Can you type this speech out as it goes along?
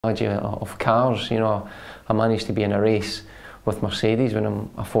Of cars, you know, I managed to be in a race with Mercedes when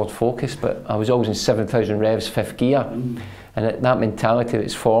I'm a Ford Focus, but I was always in 7,000 revs, fifth gear, and that mentality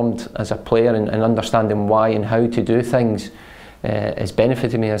that's formed as a player and understanding why and how to do things has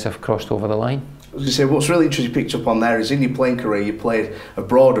benefited me as I've crossed over the line. I was going to say, what's really interesting you picked up on there is in your playing career you played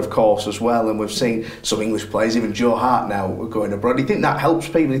abroad, of course, as well, and we've seen some English players, even Joe Hart now, going abroad. Do you think that helps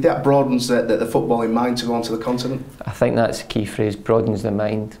people? Do you think that broadens the footballing mind to go onto the continent? I think that's the key phrase, broadens the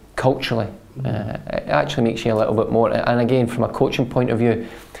mind, culturally. It actually makes you a little bit more, and again, from a coaching point of view,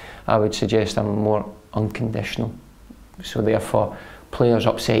 I would suggest I'm more unconditional. So therefore, players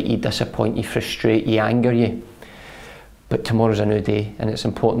upset you, disappoint you, frustrate you, anger you. But tomorrow's a new day, and it's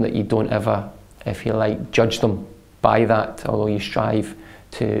important that you don't ever, if you like, judge them by that, although you strive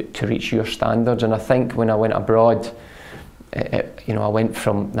to reach your standards. And I think when I went abroad, you know, I went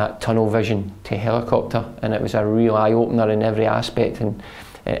from that tunnel vision to helicopter, and it was a real eye-opener in every aspect and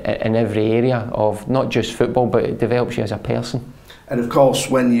in every area of not just football, but it develops you as a person. And of course,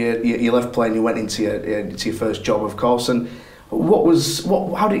 when you left playing, you went into your first job, of course. And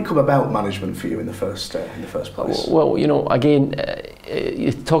how did it come about, management, for you in the first place? Well, you know, again,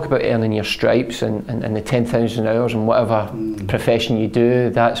 you talk about earning your stripes and the 10,000 hours and whatever profession you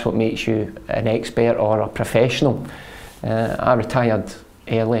do, that's what makes you an expert or a professional. I retired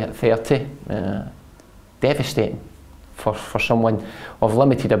early at 30, devastating for someone of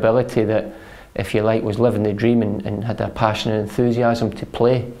limited ability that, if you like, was living the dream and had a passion and enthusiasm to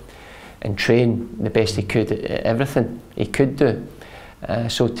play and train the best he could at everything he could do.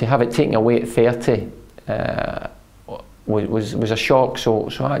 So to have it taken away at 30 was a shock. So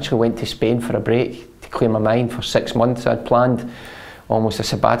I actually went to Spain for a break to clear my mind for 6 months. I'd planned almost a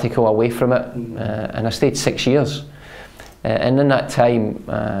sabbatical away from it, and I stayed 6 years. And in that time,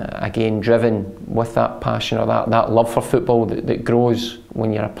 again, driven with that passion or that love for football that grows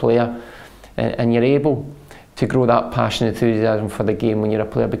when you're a player, and you're able to grow that passion and enthusiasm for the game when you're a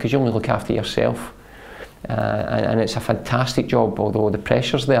player, because you only look after yourself. And it's a fantastic job, although the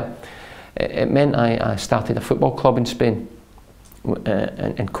pressure's there. It meant I started a football club in Spain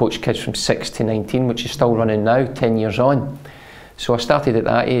and coached kids from 6 to 19, which is still running now, 10 years on. So I started at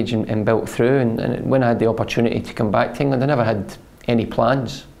that age and built through, and when I had the opportunity to come back to England, I never had any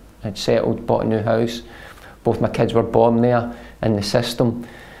plans. I'd settled, bought a new house, both my kids were born there in the system.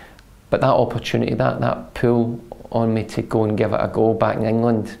 But that opportunity, that pull on me to go and give it a go back in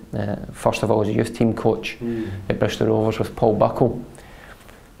England, first of all as a youth team coach at Bristol Rovers with Paul Buckle,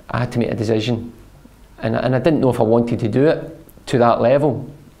 I had to make a decision. And I didn't know if I wanted to do it to that level,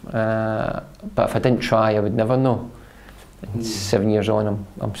 but if I didn't try, I would never know. And 7 years on,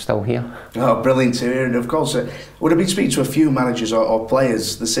 I'm still here. Oh, brilliant to hear. And of course, would have been speaking to a few managers or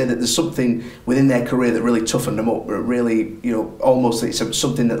players that say that there's something within their career that really toughened them up, really, you know, almost it's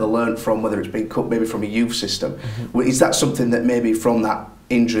something that they learned from, whether it's been cut maybe from a youth system. Is that something that maybe from that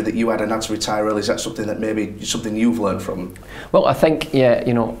injury that you had and had to retire early, is that something that maybe something you've learned from? Well, I think, yeah,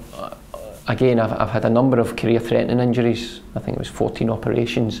 you know, again, I've had a number of career-threatening injuries. I think it was 14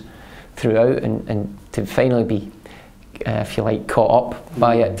 operations throughout, and to finally be, if you like, caught up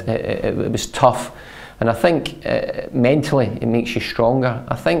by it, it was tough. And I think mentally it makes you stronger.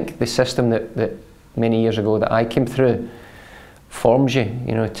 I think the system that many years ago that I came through forms you,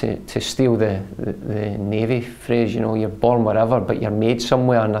 you know, to steal the Navy phrase, you know, you're born wherever but you're made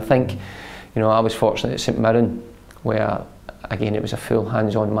somewhere. And I think, you know, I was fortunate at St Mirren, where again it was a full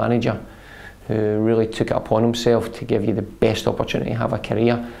hands-on manager who really took it upon himself to give you the best opportunity to have a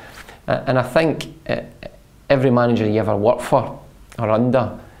career. And I think every manager you ever work for or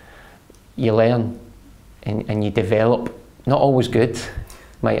under, you learn and you develop. Not always good,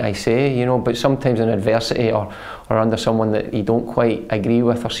 might I say, you know, but sometimes in adversity or under someone that you don't quite agree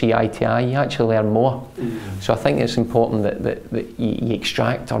with or see eye to eye, you actually learn more. So I think it's important that you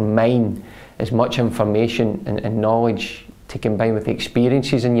extract or mine as much information and knowledge to combine with the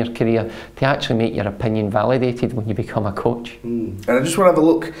experiences in your career to actually make your opinion validated when you become a coach. And I just want to have a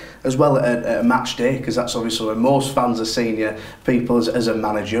look as well at a match day, because that's obviously where most fans are seeing you people as a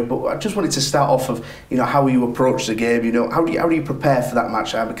manager. But I just wanted to start off of, you know, how you approach the game. You know, how do you prepare for that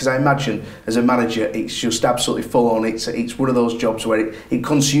match? Because I imagine as a manager it's just absolutely full on. It's one of those jobs where it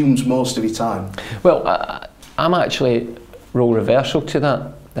consumes most of your time. Well, I'm actually role reversal to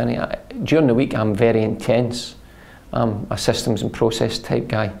that, Danny. During the week I'm very intense. I'm a systems and process type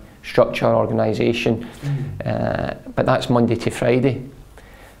guy, structure, organisation, but that's Monday to Friday.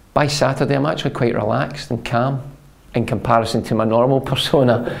 By Saturday I'm actually quite relaxed and calm in comparison to my normal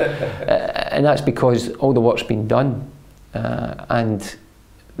persona, and that's because all the work's been done, and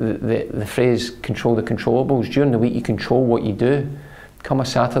the phrase control the controllables. During the week you control what you do Come a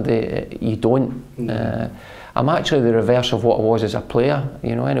Saturday, you don't. I'm actually the reverse of what I was as a player.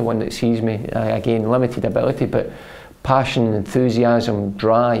 You know, anyone that sees me, again, limited ability, but passion, enthusiasm,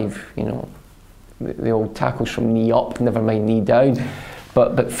 drive, you know, the old tackles from knee up, never mind knee down,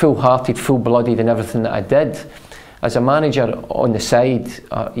 but full-hearted, full-blooded in everything that I did. As a manager on the side,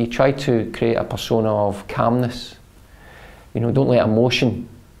 you try to create a persona of calmness. You know, don't let emotion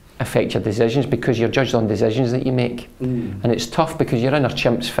affect your decisions, because you're judged on decisions that you make. And it's tough because you're in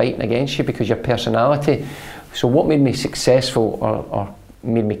chimps fighting against you because your personality. So what made me successful or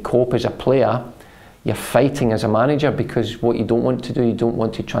made me cope as a player, you're fighting as a manager, because what you don't want to do, you don't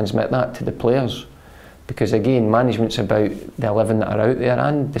want to transmit that to the players. Because again, management's about the 11 that are out there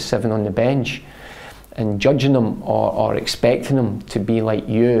and the 7 on the bench. And judging them or expecting them to be like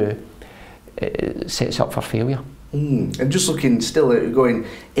you, it sets up for failure. And just looking still at going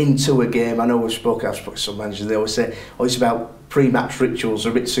into a game, I know I've spoken to some managers, they always say, oh, it's about pre-match rituals,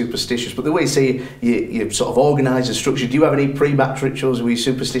 are a bit superstitious, but the way you say you sort of organise and structure, do you have any pre-match rituals? Were you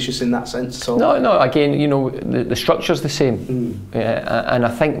superstitious in that sense? So? No, again, you know, the structure's the same. And I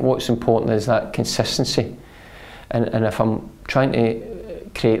think what's important is that consistency. And if I'm trying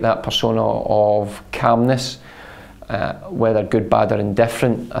to create that persona of calmness, whether good, bad or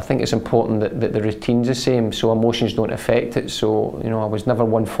indifferent, I think it's important that the routine's the same, so emotions don't affect it. So, you know, I was never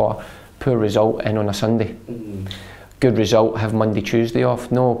one for poor result in on a Sunday. Good result, have Monday, Tuesday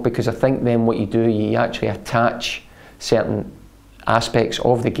off. No, because I think then what you do, you actually attach certain aspects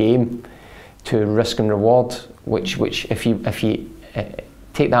of the game to risk and reward, which if you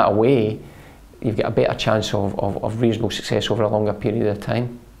take that away, you've got a better chance of reasonable success over a longer period of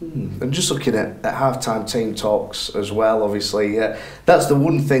time. And just looking at half-time team talks as well, obviously, that's the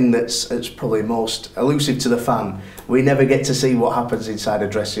one thing that's probably most elusive to the fan. We never get to see what happens inside a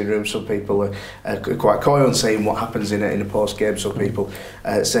dressing room. Some people are quite coy on saying what happens in a post-game. Some people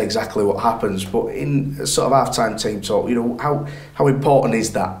say exactly what happens. But in sort of half-time team talk, you know, how important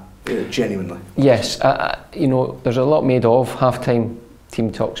is that, genuinely? Yes, you know, there's a lot made of half-time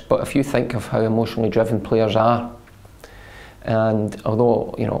team talks, but if you think of how emotionally driven players are, and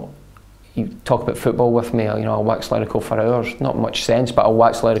although, you know, you talk about football with me, you know, I'll wax lyrical for hours, not much sense, but I'll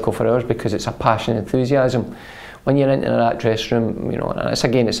wax lyrical for hours because it's a passion and enthusiasm. When you're into that dressing room, you know, and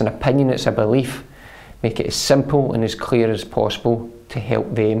it's an opinion, it's a belief, make it as simple and as clear as possible to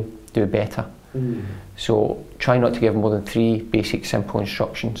help them do better. So try not to give more than 3 basic simple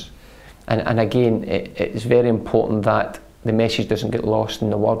instructions. And again, it's very important that the message doesn't get lost in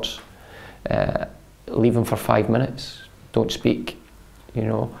the words. Leave them for 5 minutes. Don't speak, you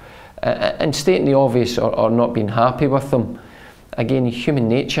know, and stating the obvious or not being happy with them. Again, human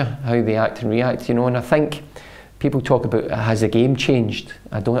nature, how they act and react, you know, and I think people talk about, has the game changed?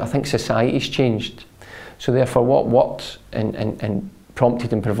 I think society's changed. So therefore what worked and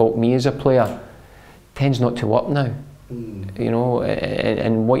prompted and provoked me as a player tends not to work now. You know,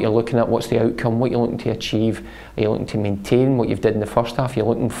 and what you're looking at, what's the outcome, what you're looking to achieve, are you looking to maintain what you've did in the first half, you're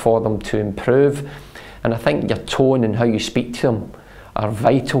looking for them to improve. And I think your tone and how you speak to them are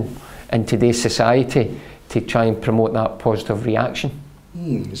vital in today's society to try and promote that positive reaction.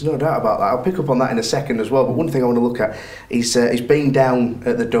 There's no doubt about that. I'll pick up on that in a second as well. But one thing I want to look at is being down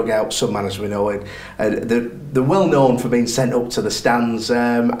at the dugout. Some managers we know it. They're well known for being sent up to the stands.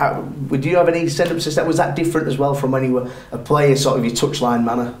 Do you have any send up to the stands? Was that different as well from when you were a player, sort of your touchline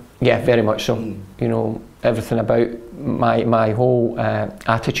manner? Yeah, very much so. You know, everything about my whole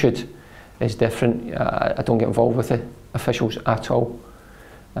attitude is different. I don't get involved with the officials at all.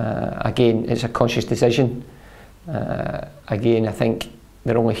 Again, it's a conscious decision. Again, I think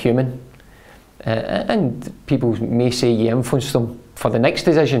they're only human. And people may say you influence them for the next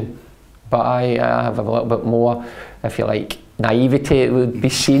decision, but I have a little bit more, if you like, naivety it would be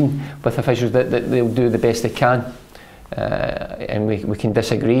seen with officials that they'll do the best they can. And we can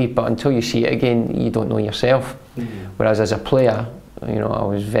disagree, but until you see it again, you don't know yourself. Whereas as a player, you know, I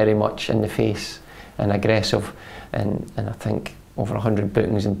was very much in the face and aggressive, and I think over 100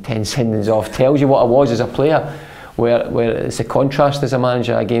 bookings and 10 sendings off tells you what I was as a player, where it's a contrast as a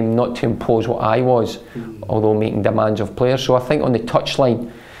manager, again, not to impose what I was, although making demands of players. So I think on the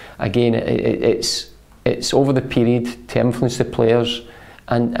touchline, again, it's over the period to influence the players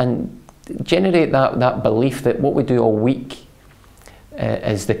and generate that belief that what we do all week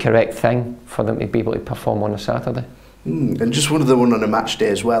is the correct thing for them to be able to perform on a Saturday. And just one on a match day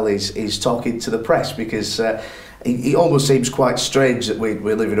as well is talking to the press, because it almost seems quite strange that we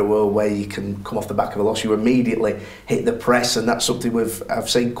live in a world where you can come off the back of a loss, you immediately hit the press, and that's something I've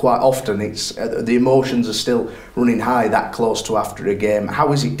seen quite often. It's the emotions are still running high that close to after a game.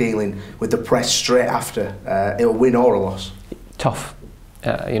 How is it dealing with the press straight after a win or a loss? Tough.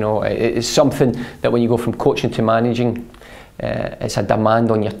 You know, it's something that when you go from coaching to managing, it's a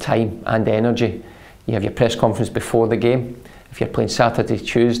demand on your time and energy. You have your press conference before the game. If you're playing Saturday,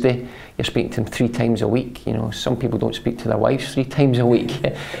 Tuesday, you're speaking to them 3 times a week. You know, some people don't speak to their wives 3 times a week,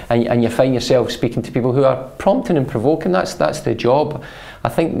 and you find yourself speaking to people who are prompting and provoking. That's the job. I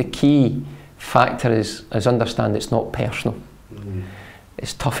think the key factor is understand it's not personal.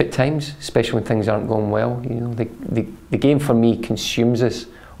 It's tough at times, especially when things aren't going well. You know, the game for me consumes us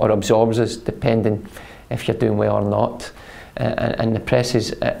or absorbs us, depending if you're doing well or not. And the press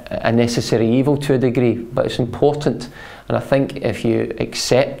is a necessary evil to a degree, but it's important. And I think if you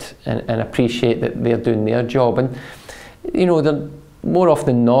accept and appreciate that they're doing their job, and you know, more often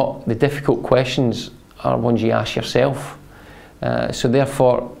than not, the difficult questions are ones you ask yourself. So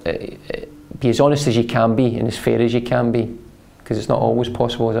therefore, be as honest as you can be and as fair as you can be, because it's not always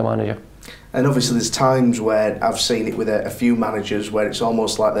possible as a manager. And obviously there's times where I've seen it with a few managers where it's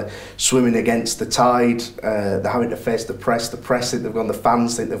almost like they're swimming against the tide, they're having to face the press think they've gone, the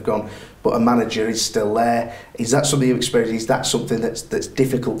fans think they've gone, but a manager is still there. Is that something you've experienced? Is that something that's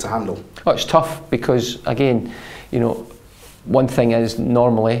difficult to handle? Oh, it's tough because, again, you know, one thing is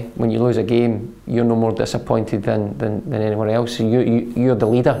normally when you lose a game, you're no more disappointed than anyone else. You're the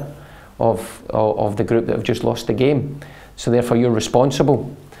leader of the group that have just lost the game, so therefore you're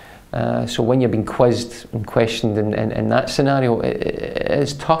responsible. So when you're being quizzed and questioned in that scenario, it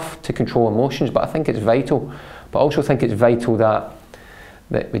is tough to control emotions, but I think it's vital. But I also think it's vital that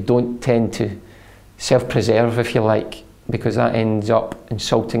we don't tend to self-preserve, if you like, because that ends up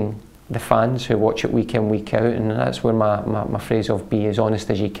insulting the fans who watch it week in, week out, and that's where my phrase of be as honest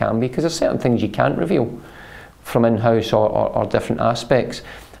as you can be, because there's certain things you can't reveal from in-house or different aspects.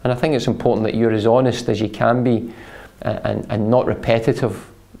 And I think it's important that you're as honest as you can be and not repetitive,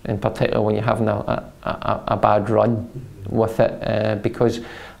 in particular when you're having a bad run with it, because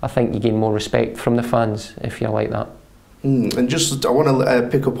I think you gain more respect from the fans if you're like that. And just, I want to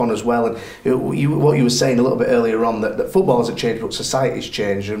pick up on as well, and what you were saying a little bit earlier on, that football hasn't changed but society's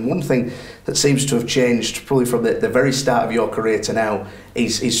changed, and one thing that seems to have changed probably from the very start of your career to now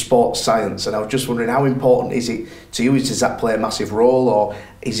is sports science. And I was just wondering, how important is it to you? Does that play a massive role, or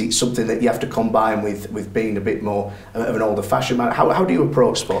is it something that you have to combine with being a bit more of an older fashioned man? How do you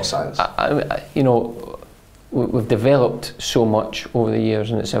approach sports science? You know, we've developed so much over the years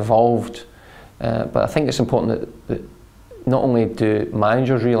and it's evolved, but I think it's important that not only do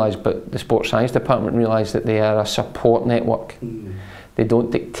managers realise, but the sports science department realise that they are a support network. They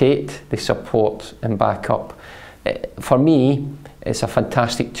don't dictate, they support and back up. For me, it's a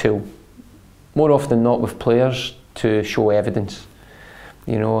fantastic tool, more often than not with players, to show evidence.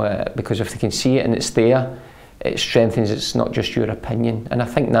 You know, because if they can see it and it's there, it strengthens, it's not just your opinion. And I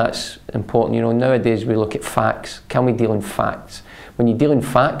think that's important. You know, nowadays we look at facts. Can we deal in facts? When you deal in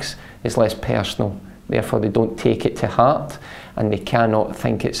facts, it's less personal. Therefore, they don't take it to heart, and they cannot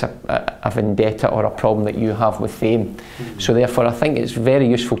think it's a vendetta or a problem that you have with them. So therefore, I think it's a very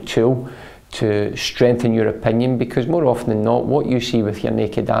useful tool to strengthen your opinion, because more often than not, what you see with your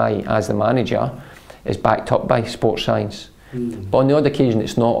naked eye as the manager is backed up by sports science. But on the odd occasion,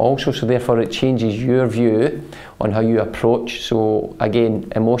 it's not also, so therefore it changes your view on how you approach. So again,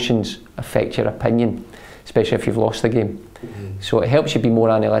 emotions affect your opinion, especially if you've lost the game. So it helps you be more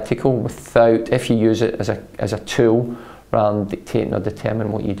analytical without, if you use it as a tool rather than dictating or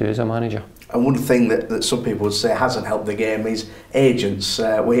determining what you do as a manager. And one thing that some people would say hasn't helped the game is agents.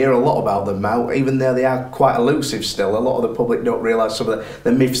 We hear a lot about them now, even though they are quite elusive still. A lot of the public don't realise some of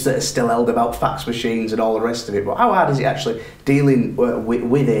the myths that are still held about fax machines and all the rest of it. But how hard is it actually dealing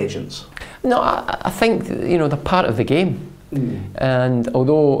with agents? No, I think, you know, they're part of the game. And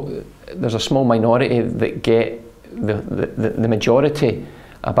although there's a small minority that get the majority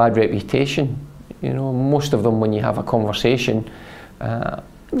a bad reputation, you know, most of them, when you have a conversation,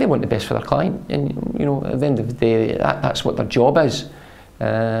 they want the best for their client, and you know, at the end of the day, that's what their job is.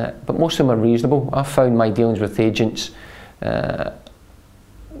 But most of them are reasonable. I've found my dealings with agents not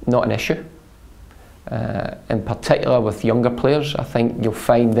an issue. In particular with younger players, I think you'll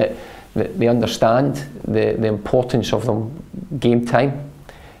find that they understand the importance of them game time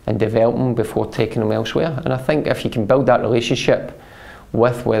and developing before taking them elsewhere. And I think if you can build that relationship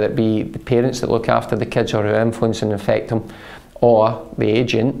with, whether it be the parents that look after the kids or who influence and affect them, or the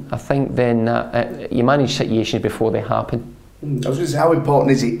agent, I think then you manage situations before they happen. I was going to say, how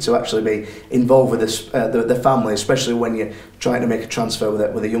important is it to actually be involved with the family, especially when you're trying to make a transfer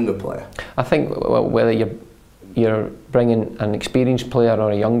with a younger player? I think whether you're bringing an experienced player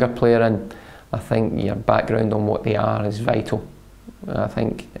or a younger player in, I think your background on what they are is vital. I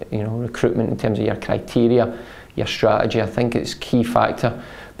think, you know, recruitment in terms of your criteria, your strategy. I think it's a key factor,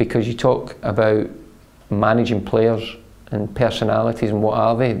 because you talk about managing players and personalities and what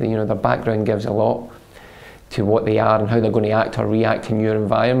are they. You know, their background gives a lot to what they are and how they're going to act or react in your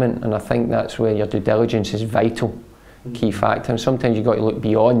environment, and I think that's where your due diligence is vital, key factor. And sometimes you've got to look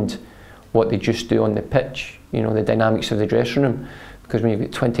beyond what they just do on the pitch, you know, the dynamics of the dressing room, because when you've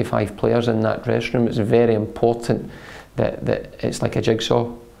got 25 players in that dressing room, it's very important that it's like a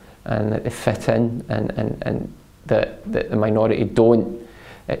jigsaw, and that they fit in, and that the minority don't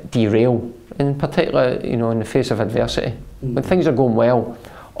derail, in particular, you know, in the face of adversity. When things are going well,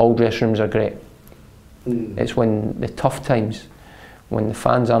 all dressing rooms are great. It's when the tough times, when the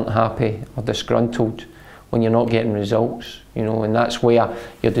fans aren't happy or disgruntled, when you're not getting results, you know, and that's where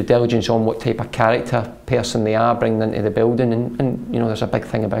your due diligence on what type of character person they are bringing into the building, and you know, there's a big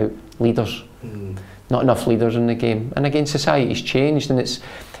thing about leaders. Not enough leaders in the game, and again, society's changed, and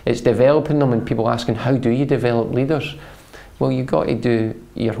it's developing them, and people asking, how do you develop leaders? Well, you've got to do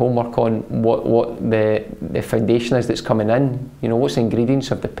your homework on what the foundation is that's coming in. You know, what's the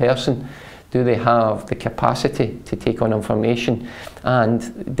ingredients of the person? Do they have the capacity to take on information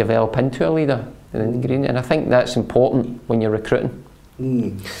and develop into a leader? And I think that's important when you're recruiting.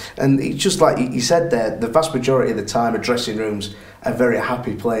 And it's just like you said there, the vast majority of the time a dressing room's a very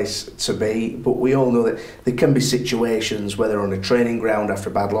happy place to be, but we all know that there can be situations where they're on a training ground after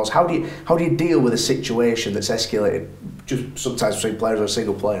a bad loss. How do you deal with a situation that's escalated just sometimes between players or a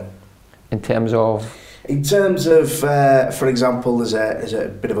single player? In terms of, for example, there's a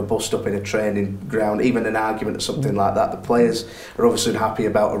bit of a bust up in a training ground, even an argument or something like that. The players are obviously unhappy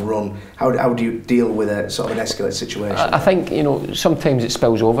about a run. How do you deal with a sort of an escalated situation? I think, you know, sometimes it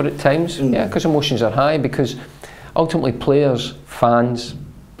spills over at times, yeah, because emotions are high, because ultimately players, fans,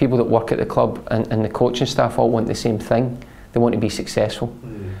 people that work at the club and the coaching staff all want the same thing. They want to be successful.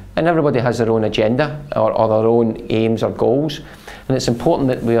 And everybody has their own agenda or their own aims or goals. And it's important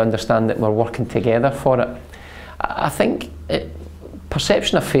that we understand that we're working together for it. I think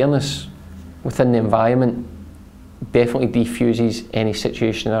perception of fairness within the environment definitely defuses any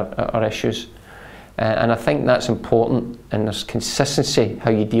situation or issues. And I think that's important, and there's consistency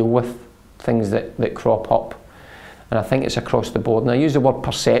how you deal with things that crop up. And I think it's across the board. And I use the word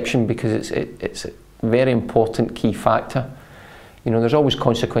perception because it's a very important key factor. You know, there's always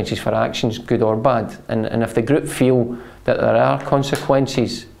consequences for actions, good or bad. And if the group feel that there are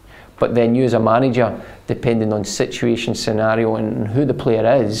consequences, but then you as a manager, depending on situation, scenario, and who the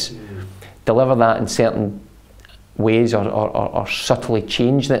player is, deliver that in certain ways or subtly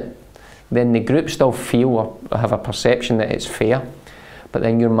change it, then the group still feel or have a perception that it's fair. But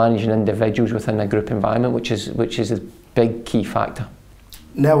then you're managing individuals within a group environment, which is a big key factor.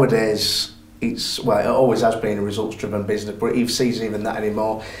 Nowadays, it always has been a results-driven business, but it sees even that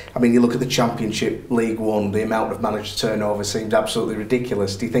anymore. I mean, you look at the Championship, League One, the amount of manager turnover seems absolutely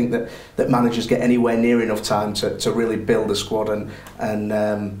ridiculous. Do you think that managers get anywhere near enough time to really build a squad and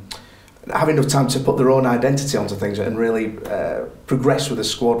have enough time to put their own identity onto things and really progress with a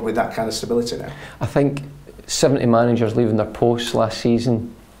squad with that kind of stability now? I think 70 managers leaving their posts last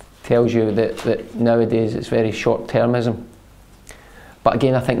season tells you that nowadays it's very short-termism. But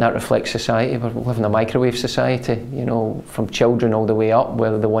again, I think that reflects society. We live in a microwave society, you know, from children all the way up,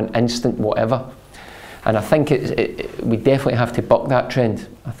 whether they want instant whatever. And I think we definitely have to buck that trend.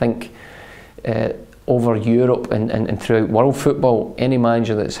 I think over Europe and throughout world football, any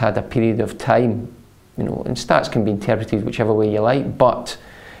manager that's had a period of time, you know, and stats can be interpreted whichever way you like, but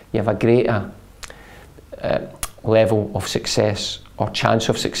you have a greater level of success or chance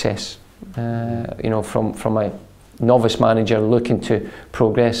of success. You know, from a novice manager looking to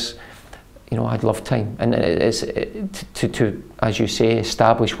progress, you know, I'd love time, and it's to as you say,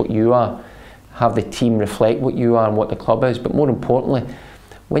 establish what you are, have the team reflect what you are and what the club is, but more importantly,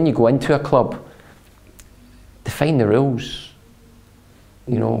 when you go into a club, define the rules.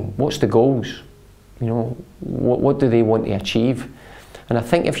 You know, what's the goals? You know, what do they want to achieve? And I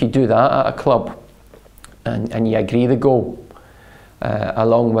think if you do that at a club and you agree the goal,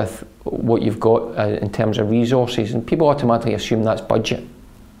 along with what you've got in terms of resources, and people automatically assume that's budget.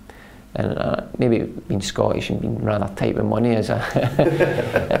 And maybe being Scottish and being rather tight with money is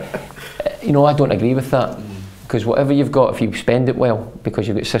you know, I don't agree with that, because whatever you've got, if you spend it well, because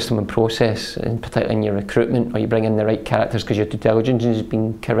you've got system and process, in particular in your recruitment, or you bring in the right characters because your due diligence has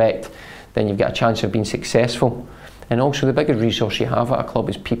been correct, then you've got a chance of being successful. And also the biggest resource you have at a club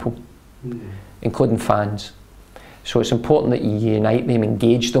is people, including fans. So it's important that you unite them,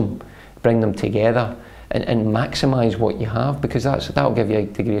 engage them, bring them together, and maximise what you have, because that'll give you a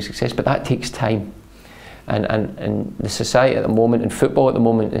degree of success, but that takes time. And the society at the moment, and football at the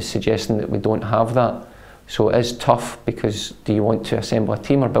moment, is suggesting that we don't have that. So it is tough, because do you want to assemble a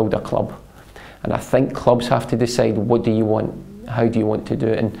team or build a club? And I think clubs have to decide, what do you want, how do you want to do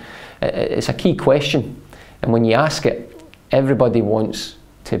it? And it's a key question. And when you ask it, everybody wants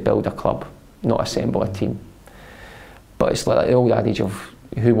to build a club, not assemble a team. But it's like the old adage of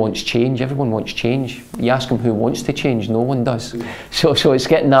who wants change? Everyone wants change. You ask them who wants to change, no one does. So it's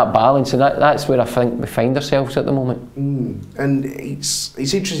getting that balance, and that's where I think we find ourselves at the moment. And it's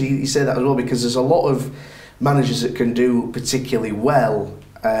interesting you say that as well, because there's a lot of managers that can do particularly well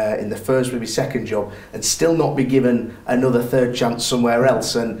in the first, maybe second job, and still not be given another third chance somewhere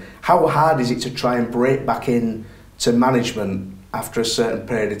else. And how hard is it to try and break back in to management after a certain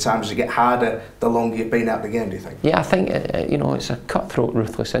period of time? Does it get harder the longer you've been out the game, do you think? Yeah, I think it's a cutthroat,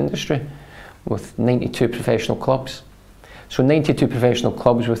 ruthless industry with 92 professional clubs. So 92 professional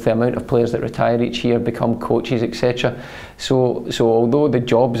clubs, with the amount of players that retire each year, become coaches, etc. So although the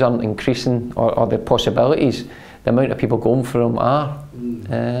jobs aren't increasing, or the possibilities, the amount of people going for them are.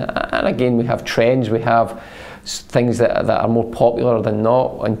 And again, we have trends, we have things that are more popular than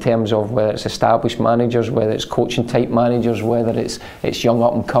not, in terms of whether it's established managers, whether it's coaching type managers, whether it's young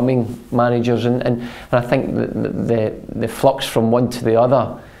up and coming managers, and I think the flux from one to the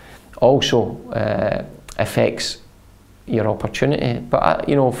other also affects your opportunity. But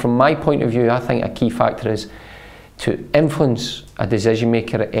from my point of view, I think a key factor is to influence a decision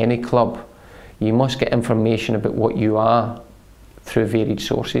maker at any club. You must get information about what you are through varied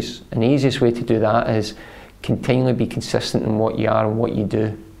sources, and the easiest way to do that is continually be consistent in what you are and what you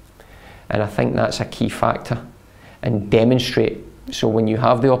do. And I think that's a key factor. And demonstrate. So when you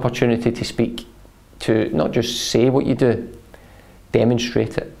have the opportunity to speak, to not just say what you do,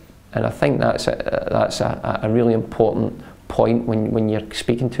 demonstrate it. And I think that's a really important point when you're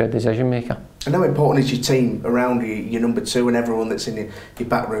speaking to a decision maker. And how important is your team around you, your number two, and everyone that's in your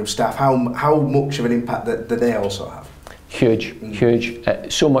backroom staff? How much of an impact do they also have? Huge, huge.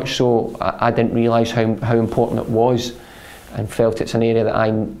 So much so, I didn't realise how important it was, and felt it's an area that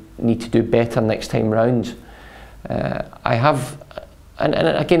I need to do better next time round. I have, and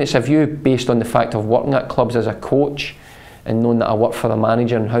again, it's a view based on the fact of working at clubs as a coach, and knowing that I work for the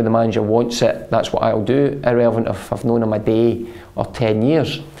manager, and how the manager wants it, that's what I'll do, irrelevant if I've known him a day or 10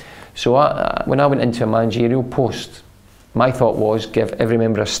 years. So when I went into a managerial post, my thought was give every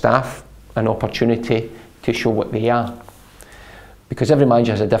member of staff an opportunity to show what they are. Because every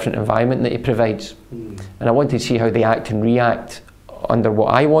manager has a different environment that he provides. And I wanted to see how they act and react under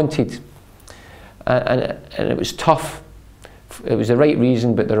what I wanted. And it was tough. It was the right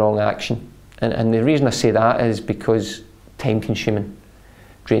reason, but the wrong action. And the reason I say that is because time consuming,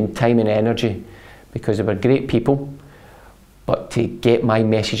 drained time and energy, because they were great people, but to get my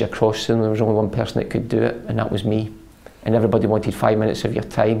message across to them, there was only one person that could do it, and that was me. And everybody wanted 5 minutes of your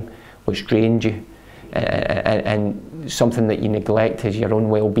time, which drained you. And something that you neglect is your own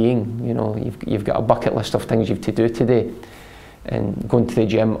well-being. You've got a bucket list of things you've to do today, and going to the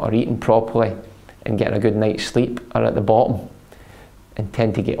gym or eating properly and getting a good night's sleep are at the bottom, and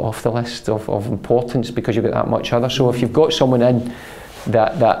tend to get off the list of importance, because you've got that much other. So if you've got someone in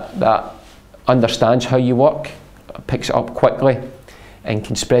that understands how you work, picks it up quickly, and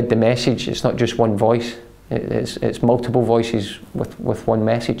can spread the message, it's not just one voice, it's multiple voices with one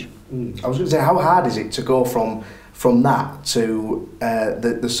message. I was going to say, how hard is it to go from that to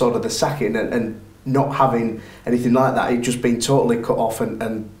the sort of the sacking and not having anything like that, it just being totally cut off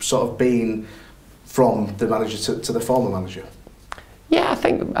and sort of being from the manager to the former manager? Yeah, I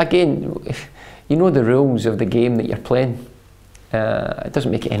think, again, you know the rules of the game that you're playing. It doesn't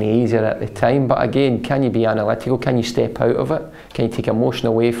make it any easier at the time, but again, can you be analytical? Can you step out of it? Can you take emotion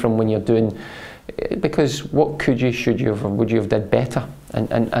away from when you're doing? Because what could you, should you have, or would you have did better?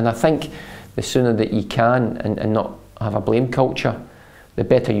 And I think the sooner that you can and not have a blame culture, the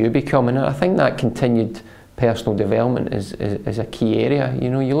better you become. And I think that continued personal development is a key area.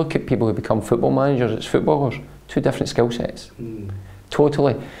 You look at people who become football managers, it's footballers, two different skill sets.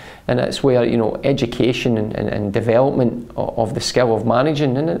 Totally. And it's where, education and development of the skill of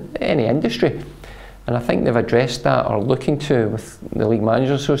managing in any industry. And I think they've addressed that, or looking to, with the League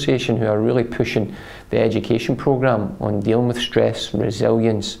Managers Association, who are really pushing the education programme on dealing with stress,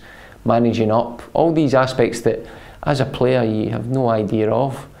 resilience, managing up, all these aspects that as a player you have no idea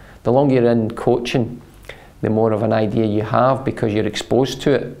of. The longer you're in coaching, the more of an idea you have, because you're exposed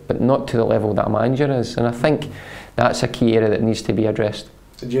to it, but not to the level that a manager is. And I think that's a key area that needs to be addressed.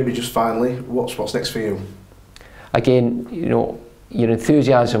 So Jamie, just finally, what's next for you? Again, your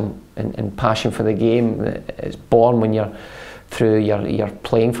enthusiasm and passion for the game is born when you're through your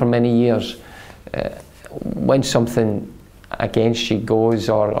playing for many years. When something against you goes,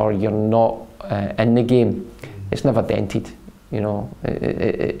 or you're not in the game, it's never dented. You know,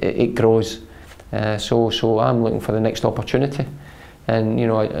 it grows. So I'm looking for the next opportunity, and you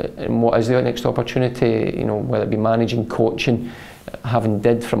know, and what is the next opportunity? You know, whether it be managing, coaching, having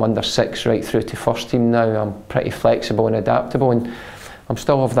did from under 6 right through to first team now, I'm pretty flexible and adaptable, and I'm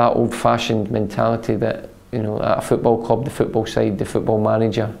still of that old-fashioned mentality that, you know, at a football club, the football side, the football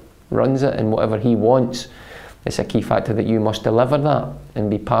manager runs it, and whatever he wants, it's a key factor that you must deliver that and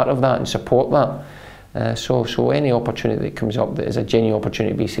be part of that and support that. So any opportunity that comes up that is a genuine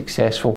opportunity to be successful,